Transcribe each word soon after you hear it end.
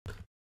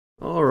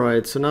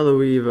Alright, so now that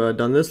we've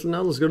done this,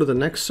 now let's go to the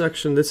next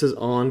section. This is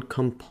on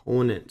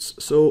components.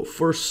 So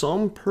for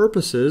some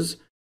purposes,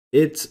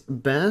 it's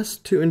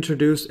best to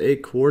introduce a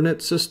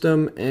coordinate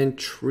system and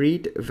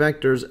treat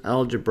vectors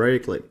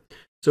algebraically.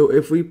 So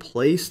if we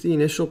place the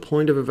initial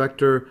point of a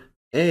vector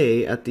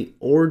A at the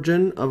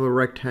origin of a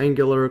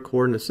rectangular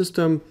coordinate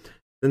system,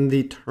 then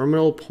the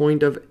terminal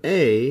point of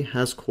A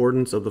has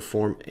coordinates of the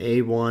form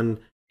A1,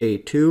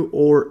 A2,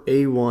 or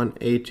A1,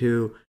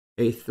 A2,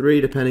 A3,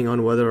 depending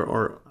on whether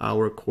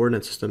our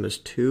coordinate system is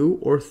 2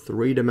 or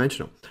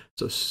 3-dimensional.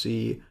 So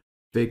see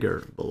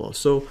figure below.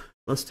 So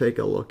let's take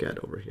a look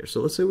at over here.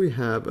 So let's say we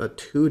have a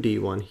 2D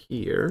one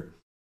here.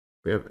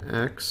 We have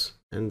x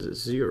and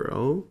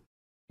 0.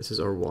 This is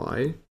our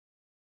y.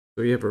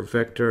 So we have our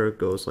vector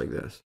goes like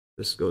this.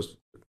 This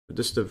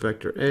is the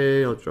vector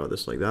A. I'll draw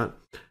this like that.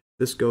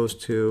 This goes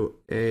to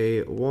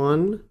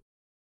A1,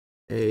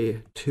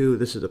 A2.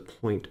 This is a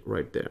point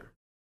right there.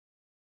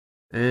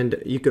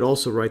 And you could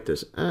also write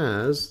this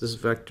as this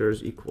vector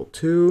is equal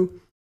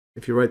to,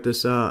 if you write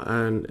this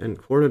in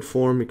coordinate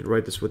form, you could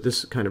write this with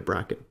this kind of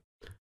bracket,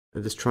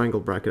 this triangle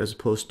bracket, as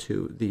opposed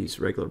to these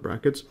regular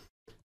brackets.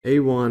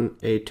 A1,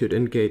 A2 to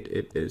indicate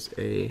it is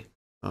a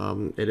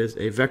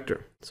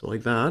vector. So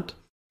like that.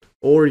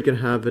 Or you can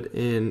have it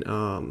in,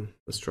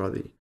 let's draw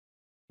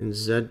in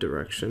Z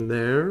direction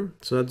there.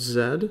 So that's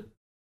Z.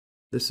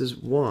 This is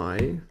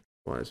Y.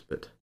 Y is a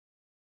bit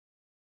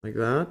like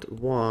that.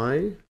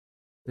 Y.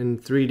 In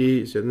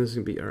 3D, so this is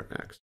going to be our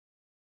x,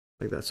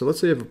 like that. So let's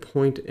say you have a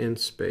point in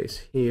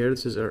space here.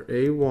 This is our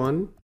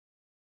A1,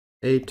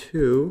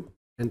 A2,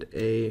 and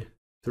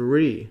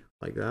A3,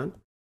 like that.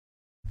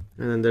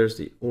 And then there's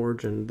the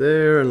origin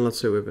there, and let's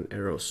say we have an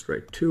arrow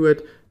straight to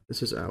it.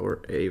 This is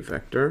our A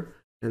vector,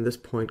 and this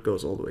point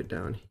goes all the way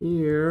down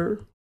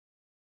here.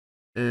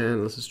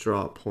 And let's just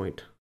draw a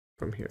point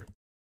from here,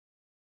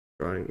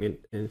 drawing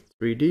it in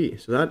 3D.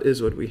 So that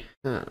is what we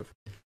have.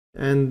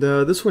 And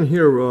this one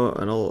here,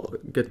 and I'll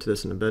get to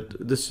this in a bit,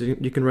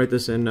 you can write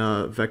this in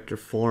vector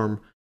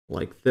form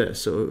like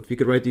this. So if you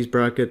could write these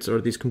brackets or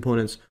these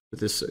components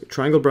with this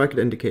triangle bracket,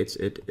 indicates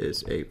it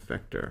is a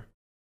vector.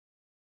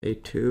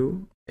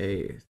 A2,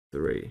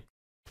 A3.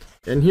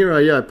 And here,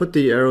 yeah, I put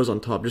the arrows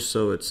on top just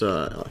so it's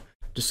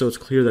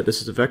clear that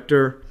this is a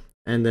vector.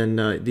 And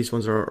then these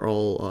ones are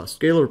all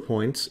scalar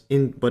points,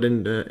 but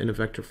in a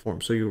vector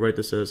form. So you write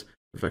this as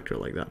a vector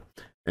like that.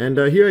 And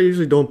here I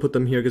usually don't put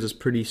them here because it's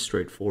pretty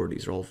straightforward.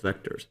 These are all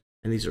vectors,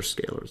 and these are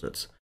scalars.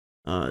 That's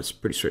it's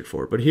pretty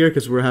straightforward. But here,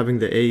 because we're having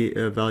the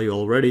A value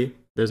already,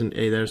 there's an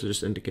A there, so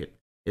just indicate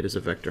it is a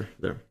vector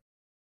there.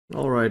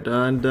 All right,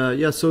 and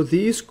yeah, so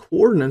these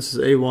coordinates,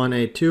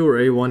 A1, A2, or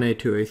A1,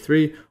 A2,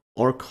 A3,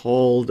 are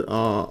called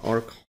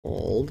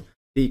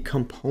the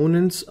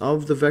components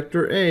of the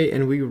vector A,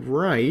 and we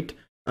write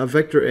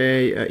vector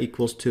A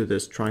equals to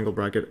this triangle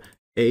bracket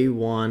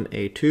A1,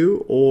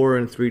 A2, or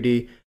in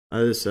 3D.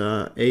 This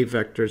A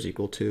vector is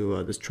equal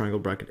to this triangle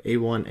bracket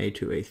A1,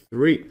 A2,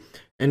 A3.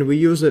 And we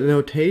use a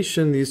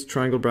notation, these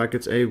triangle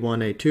brackets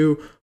A1, A2,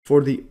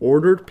 for the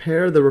ordered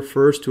pair that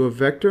refers to a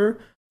vector,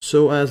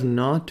 so as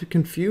not to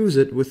confuse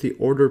it with the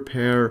ordered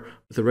pair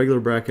with the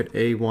regular bracket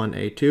A1,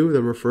 A2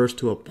 that refers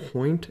to a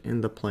point in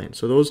the plane.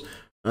 So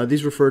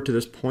these refer to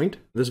this point.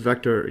 This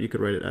vector, you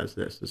could write it as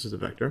this. This is a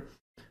vector.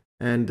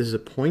 And this is a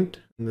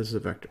point, and this is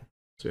a vector.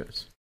 So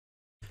yes.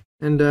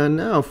 And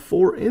now,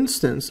 for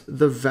instance,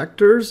 the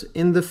vectors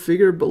in the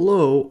figure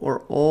below are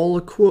all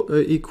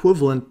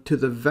equivalent to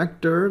the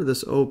vector,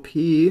 this OP,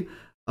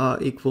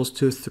 equals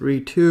to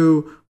 3,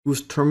 2,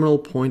 whose terminal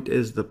point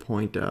is the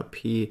point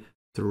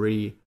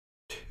P3,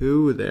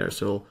 2 there.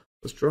 So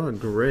let's draw a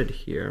grid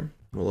here.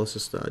 Well, let's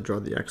just draw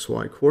the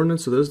XY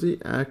coordinates. So there's the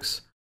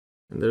X,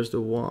 and there's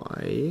the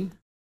Y.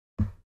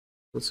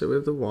 Let's say we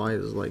have the Y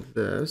is like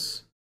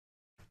this.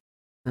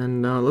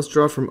 And now let's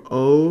draw from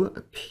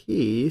OP,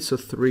 so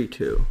 3,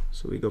 2.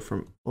 So we go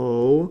from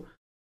O,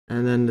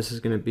 and then this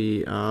is going to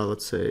be,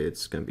 let's say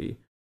it's going to be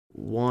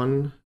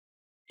 1,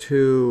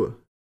 2,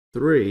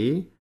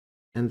 3,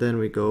 and then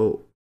we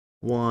go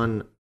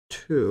 1,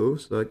 2,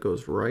 so that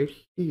goes right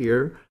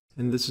here,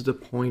 and this is the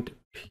point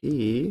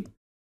P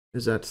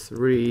is at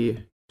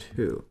 3,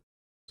 2.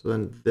 So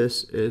then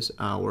this is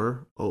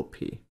our OP.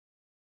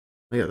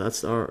 Yeah,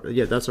 that's our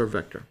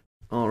vector.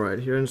 All right,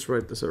 here, let's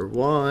write this our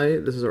Y,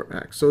 this is our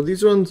X. So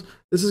these ones,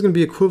 this is going to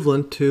be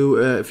equivalent to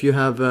if you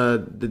have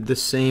the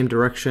same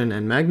direction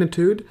and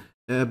magnitude,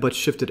 but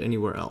shifted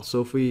anywhere else.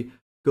 So if we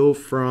go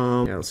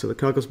from, yeah, so the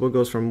calculus book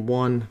goes from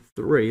 1,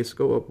 3, let's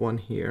go up 1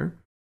 here.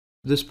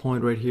 This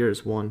point right here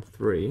is 1,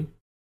 3.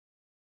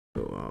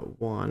 So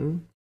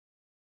 1,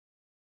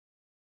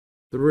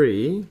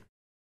 3,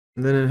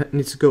 and then it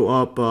needs to go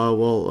up,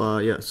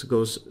 yeah, so it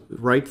goes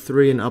right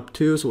 3 and up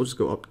 2, so we'll just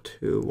go up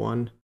 2,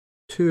 1,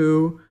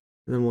 2.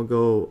 And then we'll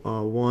go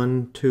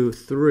 1, 2,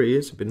 3.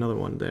 It's another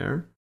one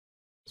there.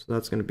 So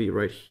that's going to be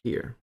right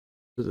here.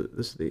 So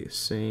this is the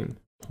same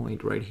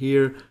point right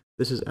here.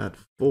 This is at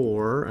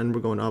 4, and we're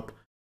going up.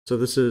 So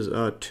this is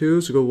 2.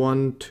 So go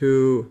 1,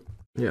 2,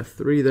 yeah,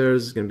 3 there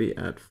is going to be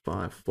at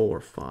 5, 4,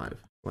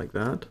 5, like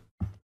that.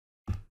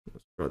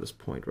 Draw this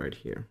point right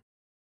here.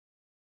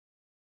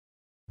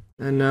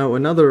 And now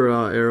another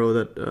arrow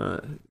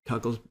that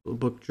calculus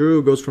book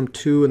drew goes from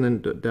 2 and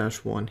then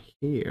 -1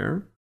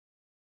 here.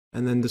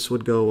 And then this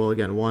would go, well,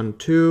 again, 1,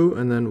 2,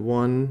 and then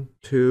 1,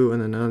 2,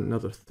 and then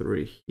another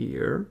 3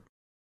 here.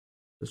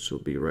 This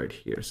will be right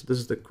here. So this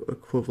is the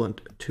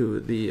equivalent to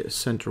the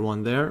center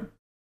one there.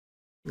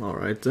 All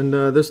right, and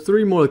there's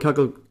 3 more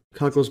the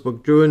calculus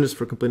book drew in, just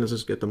for completeness,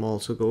 just get them all.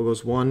 So it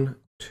goes 1,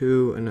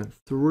 2, and then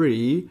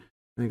 3,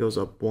 and it goes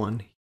up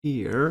 1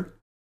 here.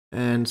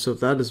 And so if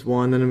that is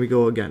 1, then we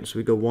go again. So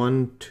we go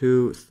 1,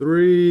 2,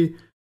 3,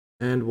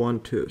 and 1,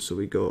 2. So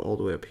we go all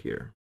the way up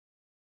here,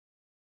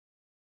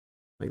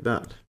 like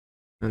that.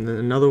 And then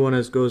another one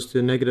goes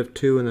to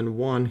 -2 and then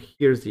 1.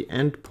 Here's the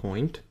end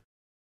point.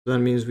 So that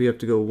means we have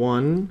to go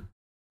 1,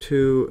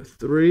 2,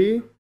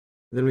 3.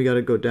 Then we got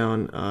to go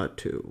down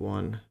to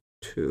 1,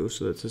 2.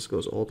 So that this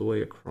goes all the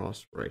way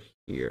across right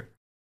here.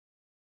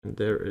 And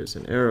there is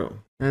an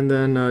arrow. And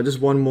then just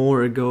one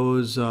more. It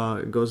goes.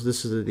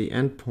 This is the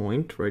end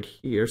point right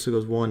here. So it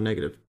goes 1,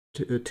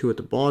 -2 at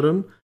the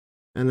bottom,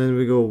 and then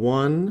we go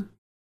 1.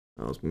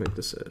 Let's make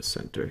this a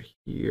center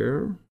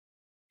here.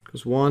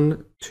 Goes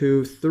 1,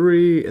 2,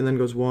 3, and then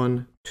goes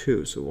 1,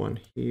 2. So 1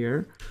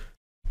 here.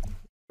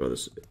 Draw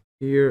this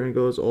here and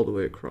goes all the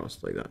way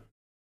across like that.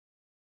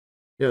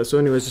 Yeah. So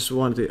anyways, just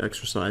wanted to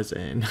exercise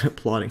in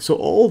plotting. So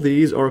all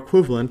these are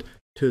equivalent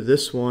to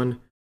this one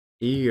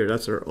here.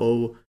 That's our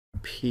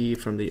OP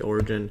from the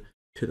origin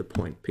to the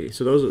point P.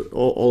 So those are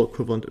all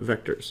equivalent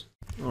vectors.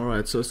 All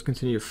right, so let's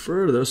continue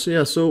further. So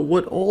yeah, so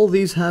what all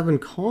these have in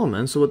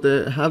common, so what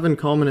they have in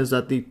common is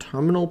that the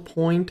terminal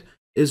point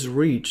is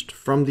reached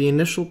from the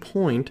initial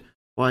point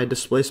by a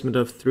displacement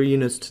of 3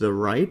 units to the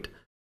right.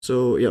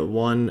 So yeah,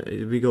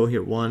 we go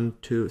here 1,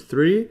 2,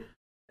 3,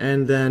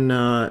 and then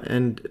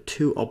and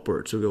 2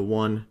 upwards. So we go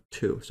 1,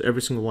 2. So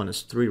every single one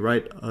is 3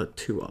 right,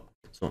 2 up.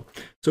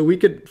 So we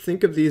could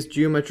think of these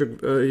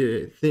geometric,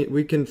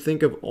 we can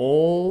think of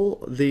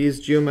all these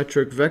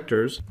geometric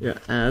vectors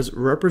as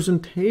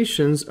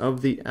representations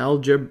of the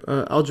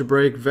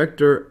algebraic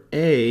vector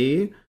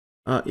A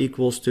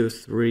equals to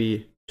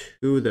 3,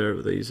 2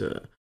 there, these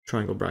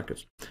triangle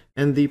brackets.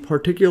 And the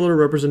particular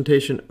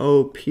representation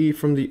OP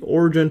from the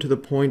origin to the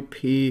point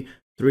P,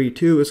 3,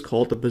 2 is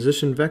called the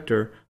position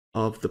vector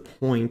of the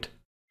point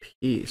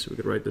P. So we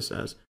could write this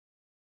as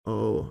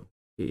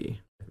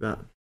OP, like that.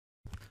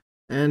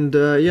 And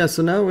yeah,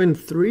 so now in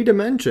 3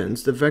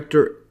 dimensions, the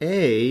vector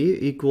A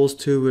equals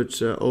to,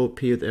 which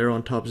OP with the arrow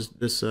on top is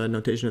this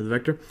notation of the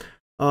vector,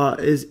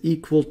 is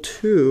equal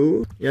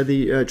to,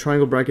 the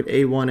triangle bracket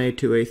A1,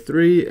 A2,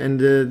 A3, and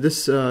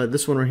this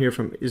one right here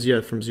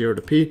from 0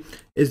 to P,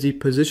 is the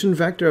position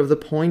vector of the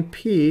point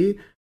P,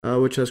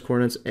 which has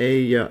coordinates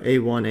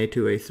A1,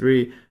 A2,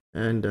 A3,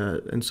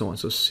 and so on.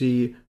 So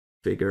see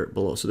figure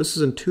below. So this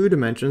is in 2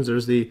 dimensions.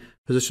 There's the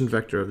position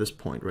vector of this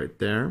point right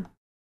there.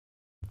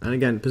 And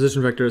again,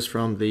 position vector is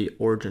from the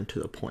origin to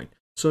the point.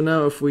 So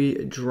now if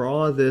we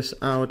draw this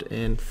out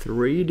in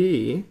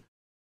 3D,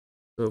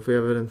 so if we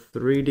have it in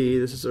 3D,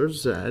 this is our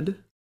Z,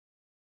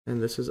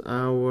 and this is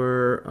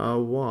our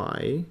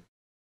Y,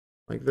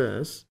 like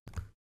this.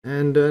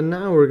 And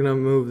now we're going to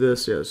move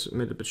this,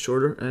 made it a bit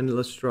shorter, and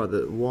let's draw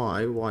the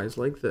Y. Y is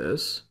like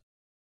this.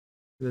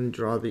 And then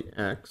draw the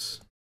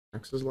X.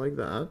 X is like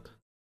that.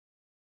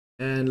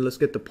 And let's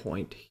get the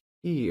point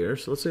here.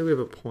 So let's say we have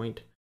a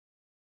point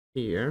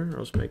here.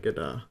 Let's make it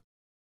a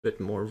bit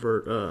more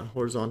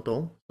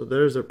horizontal. So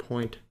there's our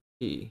point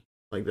P,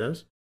 like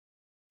this.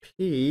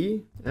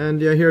 P,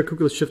 and yeah, here I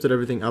quickly shifted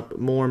everything up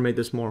more, made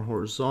this more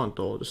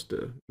horizontal just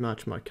to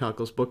match my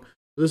calculus book.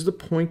 So this is the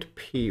point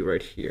P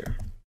right here.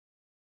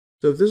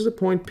 So if this is the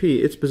point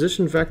P, its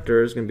position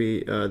vector is going to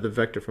be the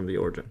vector from the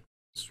origin.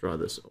 Let's draw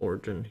this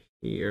origin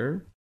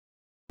here.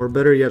 Or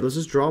better yet, let's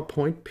just draw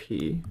point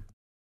P.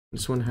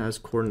 This one has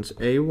coordinates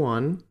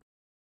A1,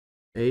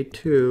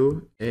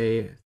 A2,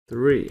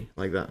 A3,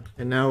 like that.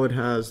 And now it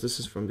has, this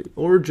is from the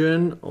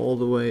origin all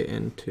the way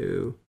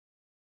into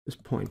this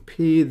point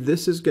P.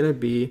 This is going to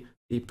be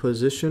the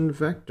position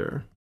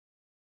vector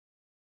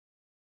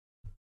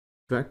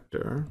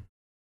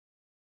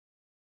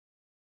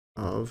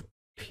of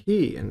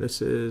P, and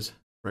this is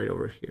right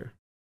over here.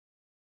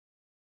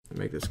 I'll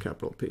make this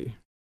capital P.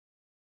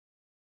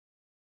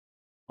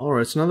 All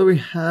right, so now that we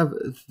have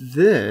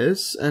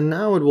this, and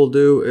now what we'll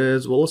do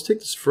is, well, let's take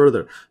this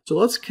further. So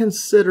let's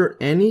consider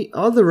any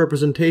other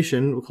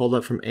representation, we'll call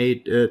that from A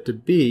to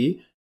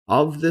B,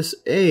 of this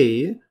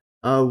A,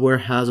 where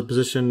it has a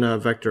position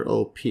vector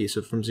OP.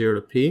 So from 0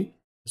 to P,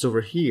 it's over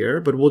here,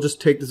 but we'll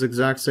just take this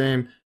exact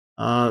same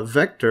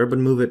vector, but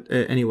move it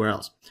anywhere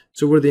else.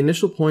 So where the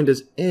initial point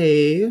is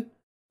A,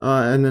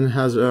 and then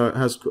has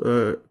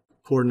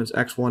coordinates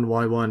x1,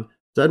 y1,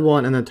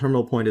 z1, and then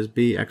terminal point is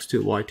B,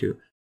 x2, y2.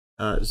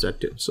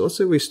 Z2. So let's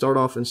say we start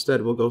off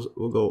instead, we'll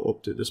go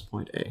up to this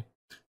point A.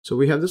 So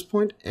we have this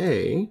point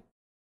A.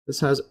 This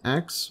has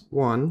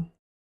x1,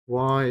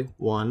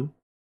 y1.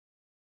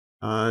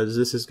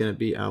 This is going to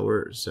be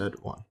our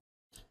z1.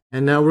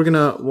 And now we're going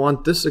to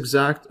want this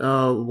exact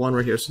one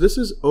right here. So this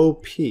is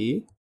OP.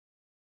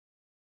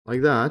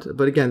 like that.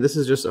 But again, this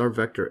is just our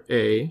vector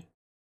A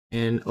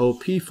in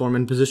OP form,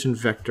 in position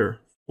vector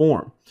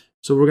form.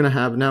 So we're going to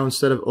have now,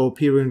 instead of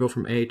OP, we're going to go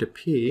from A to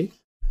P.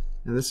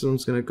 And this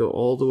one's going to go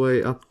all the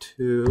way up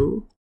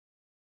to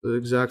the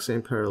exact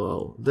same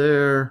parallel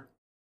there.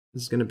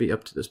 This is going to be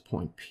up to this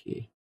point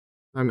P.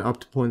 I mean, up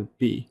to point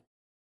B.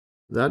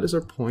 That is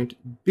our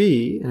point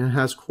B, and it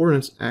has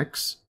coordinates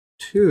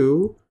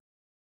x2,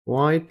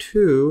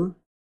 y2,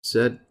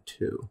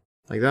 z2,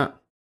 like that.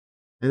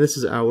 And this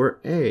is our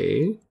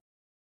A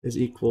is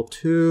equal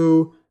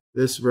to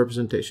this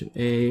representation,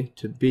 A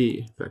to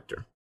B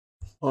vector.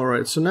 All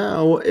right, so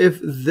now if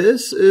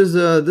this is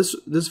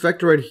this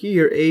vector right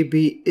here,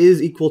 AB,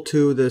 is equal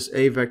to this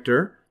A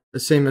vector, the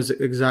same as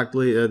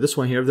exactly this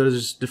one here, if there's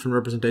just different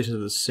representations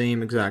of the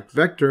same exact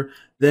vector,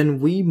 then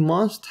we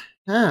must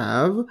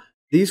have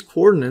these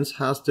coordinates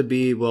has to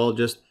be, well,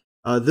 just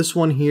this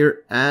one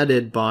here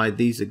added by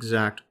these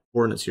exact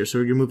coordinates here.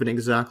 So you're moving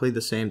exactly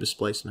the same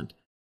displacement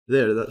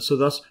there. So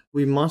thus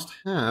we must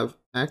have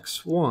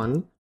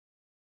x1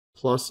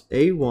 plus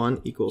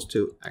a1 equals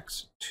to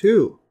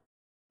x2.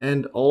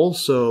 And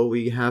also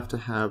we have to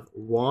have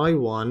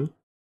y1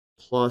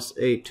 plus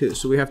a2.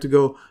 So we have to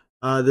go,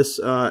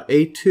 this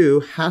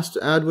a2 has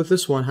to add with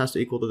this one, has to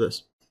equal to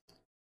this.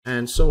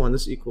 And so on,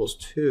 this equals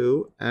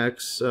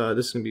 2x,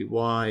 this is going to be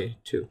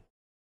y2.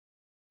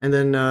 And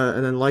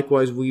then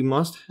likewise, we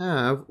must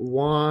have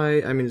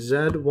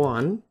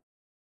z1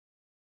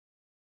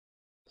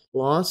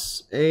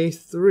 plus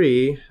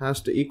a3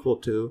 has to equal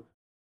to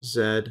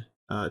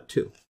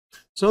z2.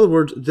 So in other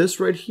words, this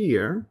right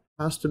here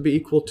has to be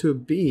equal to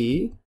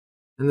b,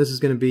 and this is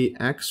going to be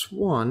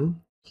x1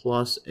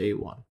 plus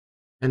a1.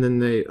 And then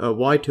the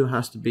y2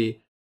 has to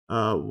be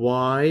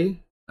y1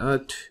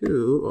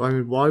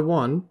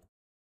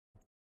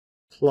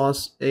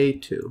 plus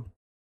a2.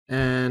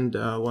 And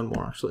one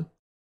more actually.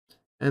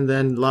 And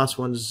then last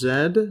one,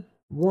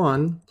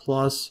 z1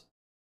 plus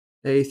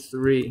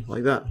a3,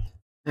 like that.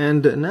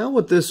 And now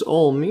what this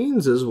all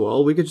means is,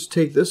 well, we could just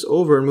take this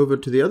over and move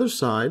it to the other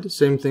side.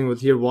 Same thing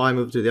with here, y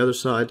move it to the other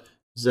side,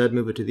 z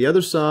move it to the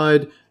other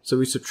side. So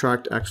we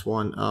subtract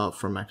x1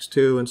 from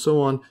x2 and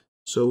so on.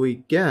 So we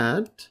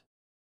get,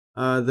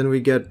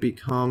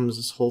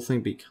 this whole thing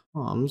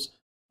becomes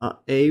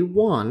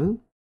a1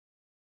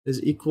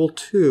 is equal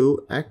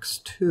to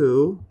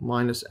x2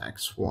 minus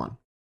x1.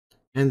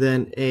 And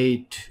then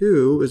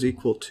a2 is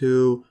equal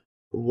to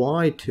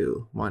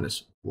y2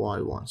 minus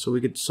y1. So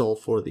we could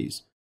solve for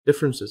these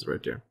differences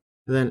right there.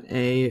 And then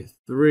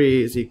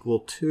a3 is equal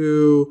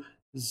to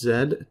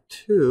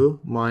z2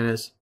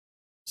 minus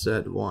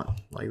z1,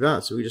 like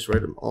that. So we just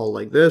write them all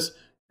like this.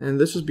 And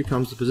this just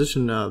becomes the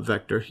position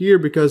vector here,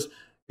 because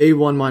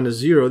a1 minus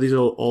 0, these are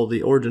all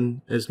the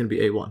origin is going to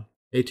be a1.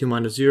 a2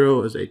 minus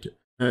 0 is a2.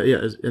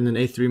 And then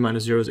a3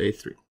 minus 0 is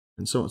a3,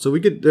 and so on. So we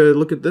could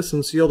look at this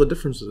and see all the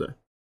differences there.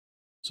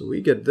 So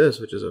we get this,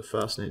 which is a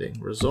fascinating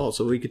result.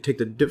 So we could take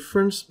the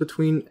difference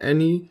between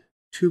any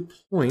 2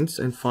 points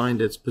and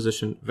find its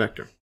position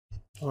vector.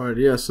 All right,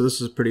 yeah, so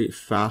this is pretty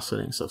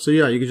fascinating stuff. So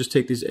yeah, you could just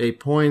take these 8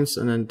 points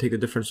and then take the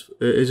difference.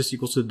 It just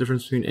equals to the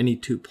difference between any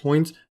 2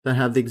 points that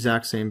have the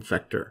exact same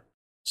vector,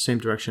 same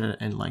direction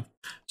and length.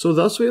 So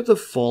thus we have the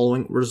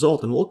following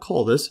result, and we'll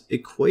call this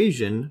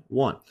equation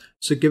 1.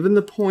 So given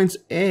the points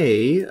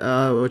A,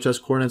 which has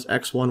coordinates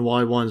x1,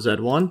 y1,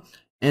 z1,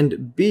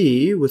 and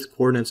B with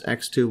coordinates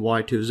x2,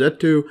 y2,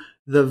 z2,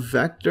 the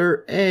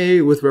vector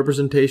A with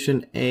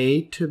representation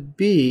A to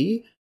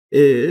B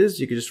is,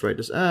 you could just write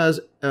this as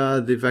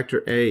the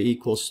vector A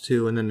equals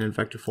to, and then in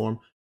vector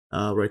form,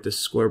 write this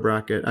square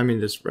bracket,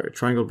 this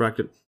triangle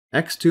bracket,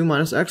 x2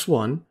 minus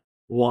x1,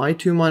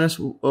 y2 minus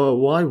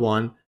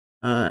y1,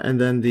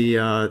 and then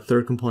the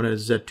third component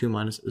is z2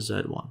 minus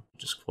z1,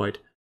 which is quite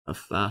a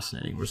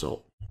fascinating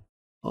result.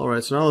 All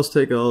right, so now let's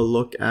take a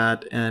look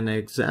at an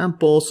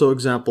example. So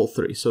example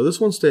 3. So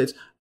this one states,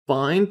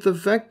 find the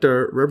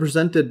vector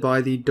represented by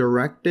the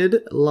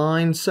directed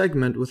line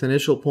segment with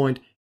initial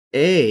point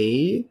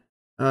A,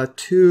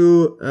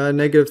 2,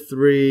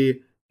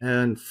 -3,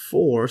 and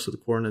 4. So the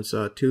coordinates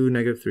 2,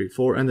 -3,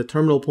 4, and the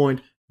terminal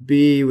point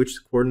B, which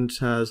the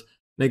coordinates has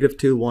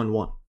 -2, 1,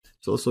 1.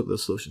 So let's look at the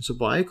solution. So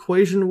by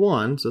equation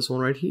 1, so this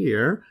one right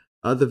here,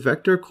 the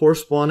vector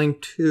corresponding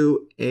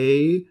to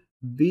A,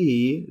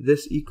 B,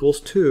 this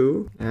equals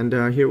to, and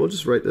here we'll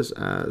just write this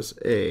as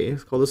A.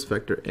 Let's call this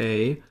vector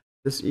A.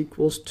 This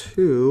equals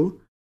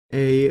to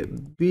A,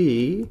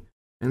 B,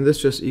 and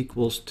this just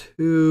equals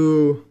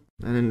to,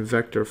 and in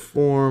vector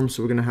form,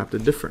 so we're going to have the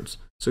difference.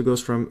 So it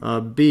goes from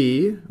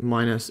B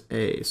minus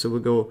A. So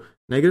we'll go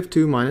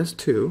 -2 minus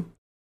 2,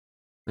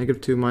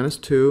 -2 minus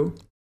 2,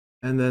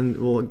 and then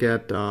we'll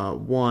get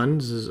 1,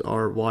 this is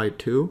our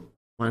y2,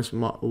 minus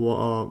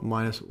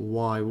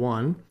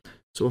y1.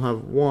 So we'll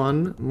have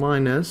 1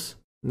 minus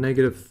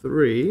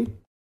 -3,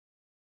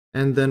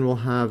 and then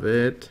we'll have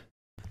it,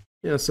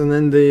 yes, and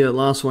then the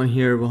last one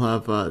here we'll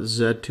have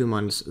z2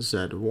 minus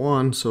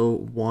z1, so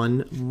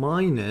 1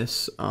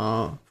 minus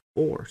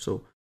 4,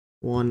 so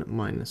 1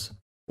 minus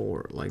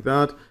 4, like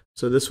that.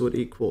 So this would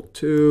equal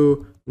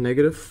 2,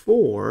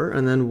 -4,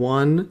 and then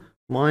 1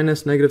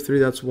 minus -3,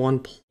 that's 1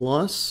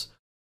 plus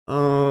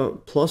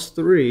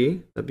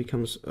 3, that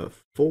becomes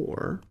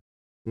 4.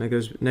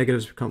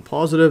 Negatives become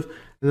positive,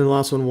 and then the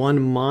last one,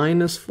 1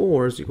 minus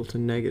 4 is equal to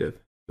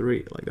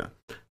 -3, like that.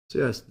 So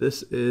yes,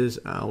 this is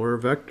our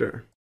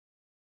vector,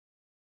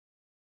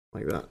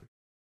 like that.